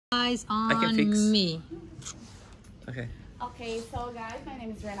Eyes I can on fix. me. Okay. Okay, so guys, my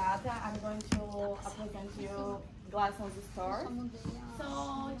name is Renata. I'm going to present you Glasson's store.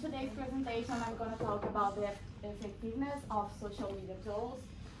 So today's presentation, I'm going to talk about the effectiveness of social media tools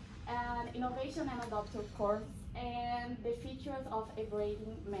and innovation and adopter course and the features of a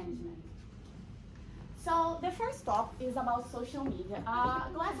grading management. So the first top is about social media.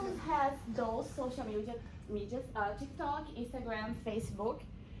 Glassons has those social media, TikTok, Instagram, Facebook,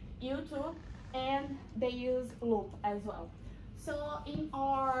 YouTube, and they use Loop as well. So in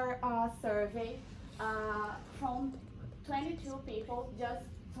our survey, from 22 people, just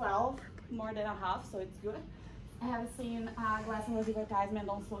 12, more than a half, so it's good, have seen Glasson's advertisement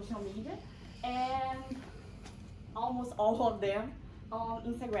on social media, and almost all of them on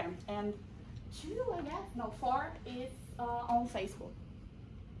Instagram. And four is on Facebook.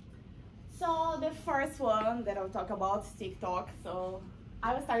 So the first one that I'll talk about is TikTok. So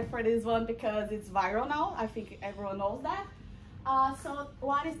I will start for this one because it's viral now. I think everyone knows that. So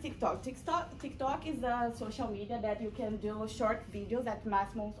what is TikTok? TikTok is a social media that you can do short videos at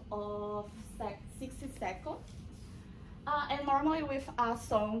maximum of 60 seconds. And normally with a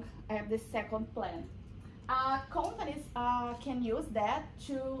song at the second plan. Companies can use that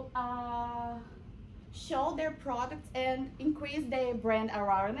to show their products and increase their brand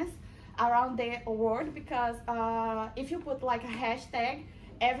awareness around the world, because if you put like a hashtag,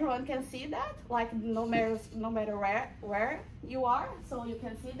 everyone can see that, like no matter where you are, so you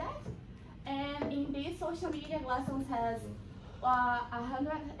can see that. And in this social media, Glassons has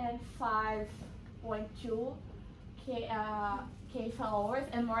 105.2 K followers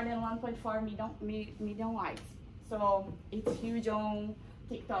and more than 1.4 million likes. So it's huge on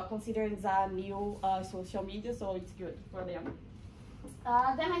TikTok, considering it's a new social media, so it's good for them.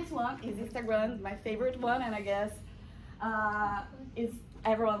 The next one is Instagram, my favorite one, and I guess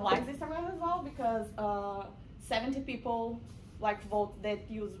everyone likes Instagram as well, because 70 people vote that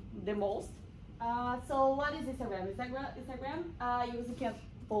use the most. So what is Instagram? Instagram users can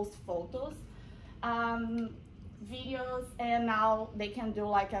post photos, videos, and now they can do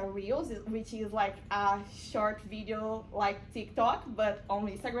like a reels, which is like a short video like TikTok but on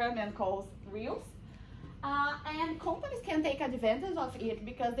Instagram and called reels. And companies can take advantage of it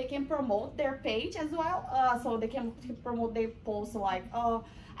because they can promote their page as well. So they can promote their posts like, oh,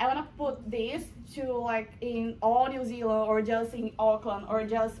 I want to put this to like in all New Zealand, or just in Auckland, or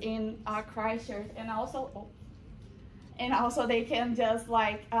just in Christchurch, and also they can just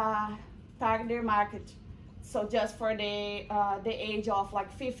like target their market. So just for the age of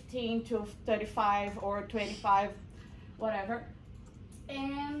like 15 to 35 or 25, whatever.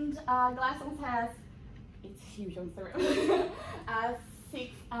 And Glassons has, it's huge on Instagram,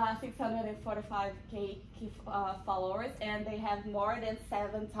 645K followers, and they have more than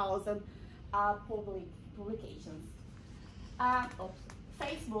 7,000 publications.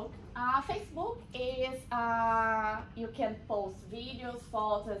 Facebook. Facebook is, you can post videos,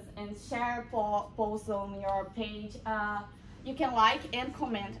 photos, and share posts on your page. You can like and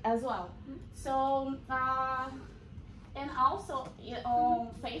comment as well. So, and also on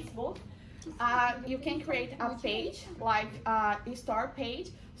Facebook, you can create a page, like a store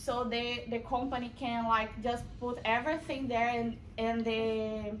page, so the company can like just put everything there, and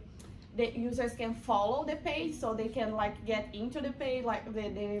the users can follow the page, so they can like get into the page, like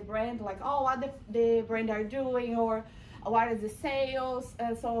the brand, like, oh, what the brand are doing, or what is the sales,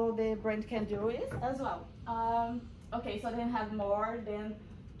 so the brand can do it as well. Okay, so they have more than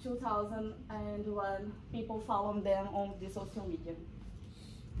 2,001 people following them on the social media.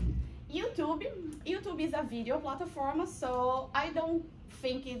 YouTube is a video platform, so I don't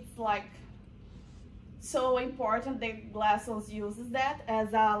think it's like so important that Glassons uses that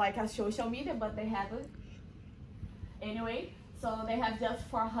as like a social media, but they have it anyway. So they have just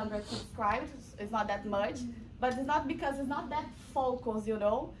 400 subscribers. It's not that much, but it's not because it's not that focused, you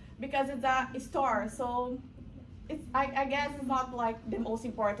know, because it's a store. So it's, I guess it's not like the most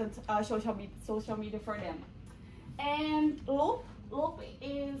important social media for them. And Loop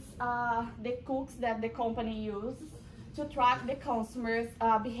is the cookies that the company uses to track the customer's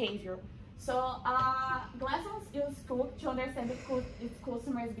behavior. So Glassons use cookies to understand its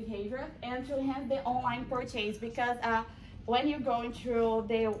customers' behavior and to enhance the online purchase, because when you're going through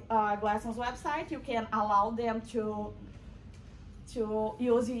the Glassons website, you can allow them to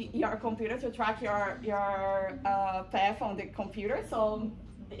use your computer to track your path on the computer. So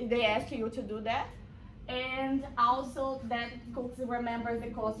they ask you to do that. And also that cookies remembers the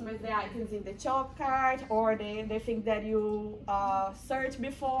customers, the items in the shop cart, or the thing that you searched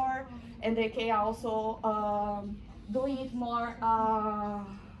before, and they can also do it more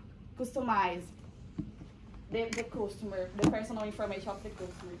customize the customer, the personal information of the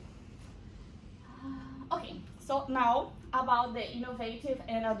customer. Okay, so now about the innovative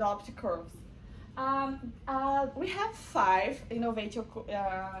and adopt curves. We have 5 innovation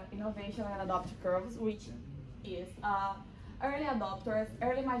and adopt curves, which is early adopters,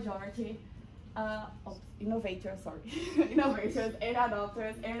 early majority, innovators, sorry, innovators, early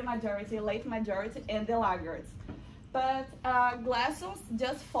adopters, early majority, late majority, and the laggards. But Glassons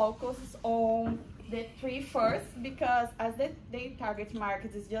just focuses on the 3 first because as they target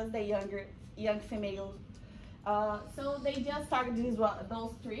market is just the young females. So they just target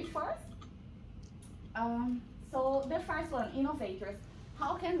those 3 first. So the first one, innovators.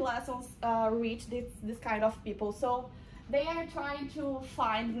 How can Glassons reach this kind of people? So they are trying to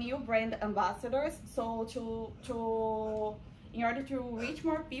find new brand ambassadors. So in order to reach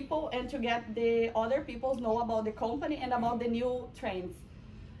more people and to get the other people know about the company and about the new trends.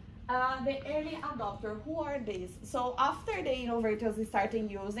 The early adopter, who are these? So after the innovators starting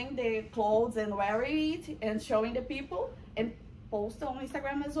using the clothes and wearing it and showing the people and post on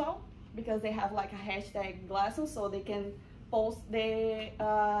Instagram as well, because they have like a hashtag Glassons, so they can post the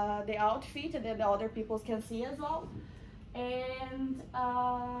outfit and then the other people can see as well. And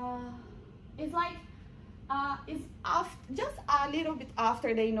it's like it's just a little bit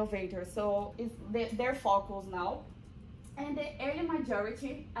after the innovators, so it's their focus now. And the early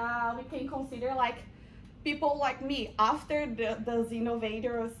majority, we can consider like people like me after those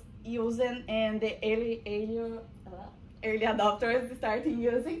innovators using and the early adopters starting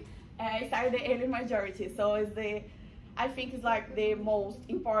using. Started the early majority, so it's I think it's like the most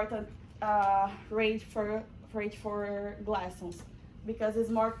important rate for Glassons, because it's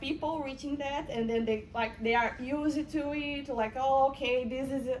more people reaching that, and then they are used to it. Like, oh, okay,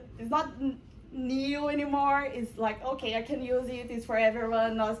 it's not new anymore. It's like, okay, I can use it. It's for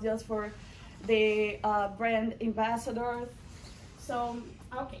everyone, not just for the brand ambassadors. So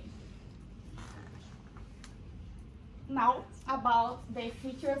okay. Now about the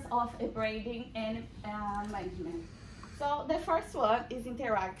features of a branding and management. So the first one is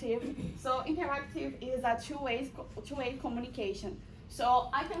interactive. So interactive is a two-way communication. So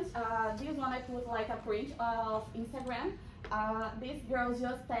I can this one I put like a print of Instagram. These girls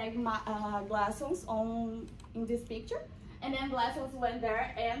just tagged my Glassons in this picture, and then Glassons went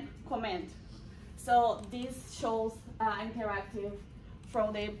there and comment. So this shows interactive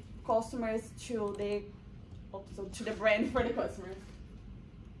from the customers to the brand for the customers.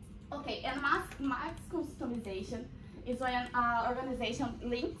 Okay, and mass customization is when organization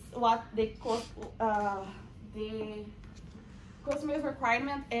links what the customer's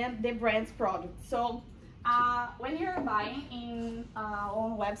requirement and the brand's product. So when you're buying in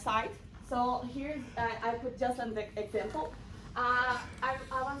on website, so here's I put just an example. I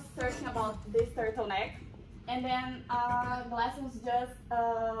was searching about this turtleneck, and then Glassons just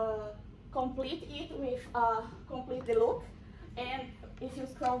complete it with complete the look. And if you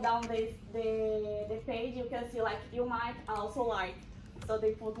scroll down the page, you can see like you might also like. So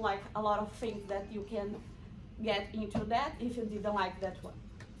they put like a lot of things that you can get into that if you didn't like that one.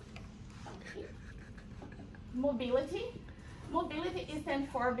 Okay. Mobility is stand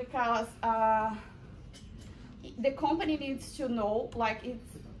for because the company needs to know, like, it's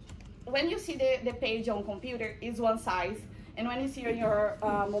when you see the page on computer is one size, and when you see on your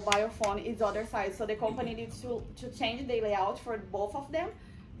mobile phone it's other size. So the company needs to change the layout for both of them,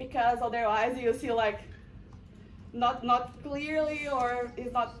 because otherwise you see like not clearly, or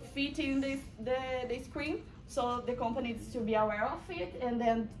is not fitting the screen. So the company needs to be aware of it, and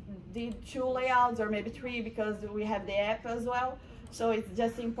then the 2 layouts or maybe 3, because we have the app as well. So it's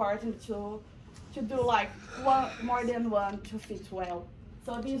just important to do like more than one to fit well.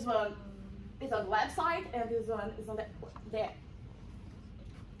 So this one is on the website, and this one is on the app.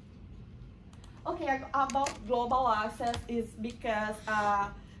 Okay, about global access is because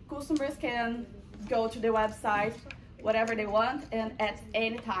customers can go to the website whatever they want and at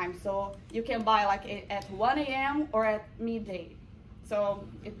any time. So you can buy like at 1 a.m. or at midday. So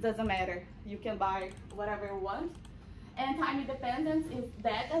it doesn't matter. You can buy whatever you want. And time independence is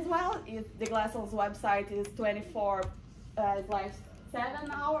that as well. The Glassons website is 24, like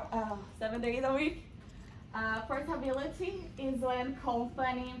 7 days a week. Portability is when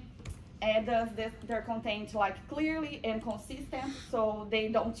company does their content like clearly and consistent, so they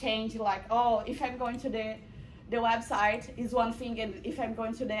don't change like, oh, if I'm going to the website is one thing, and if I'm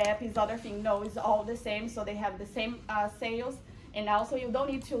going to the app is other thing. No, it's all the same, so they have the same sales, and also you don't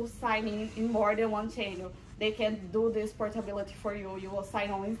need to sign in more than one channel. They can do this portability for you. You will sign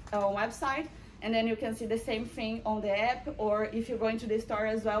on website, and then you can see the same thing on the app, or if you're going to the store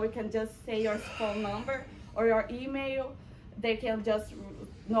as well, you can just say your phone number or your email. They can just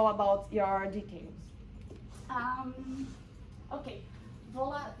know about your details. Okay,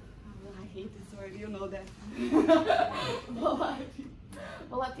 I hate this word, you know that.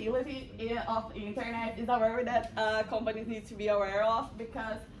 Volatility of internet is a word that companies need to be aware of,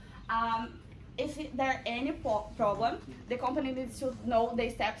 because if there any problem, the company needs to know the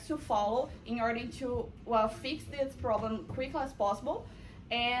steps to follow in order to fix this problem quickly as possible,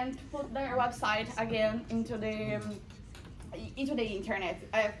 and put their website again into the internet.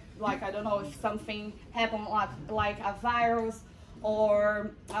 Like, I don't know, if something happened like a virus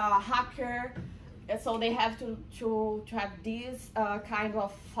or a hacker, so they have to have these kind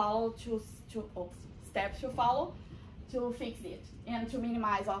of steps to follow to fix it and to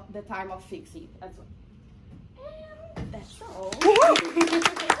minimize the time of fixing it as well. And that's all.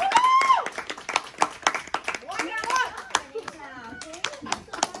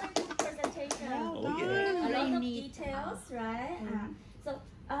 Details, right? So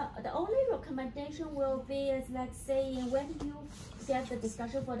the only recommendation will be is like saying when you get the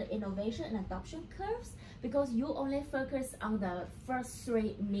discussion for the innovation and adoption curves, because you only focus on the first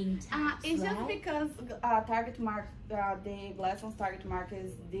three main tasks. It's right? just because target market, the Glasson's target market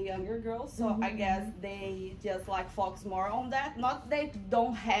is the younger girls, so I guess they just like focus more on that. Not they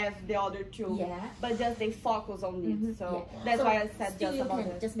don't have the other two, but just they focus on it. So that's why I said just about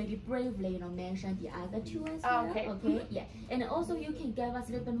it. Just maybe briefly, mention the other two as well. Okay, yeah, and also you can give us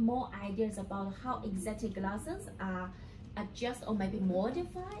a little bit more ideas about how exactly Glassons are adjust or maybe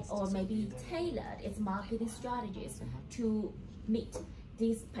modify or maybe tailored its marketing strategies to meet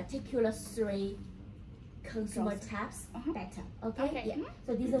these particular three consumer types better. Okay.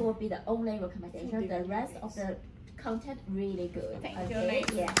 So these will be the only recommendation. The rest of the content really good. Thank you. Okay,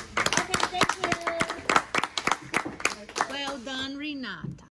 thank you. Well done, Renata.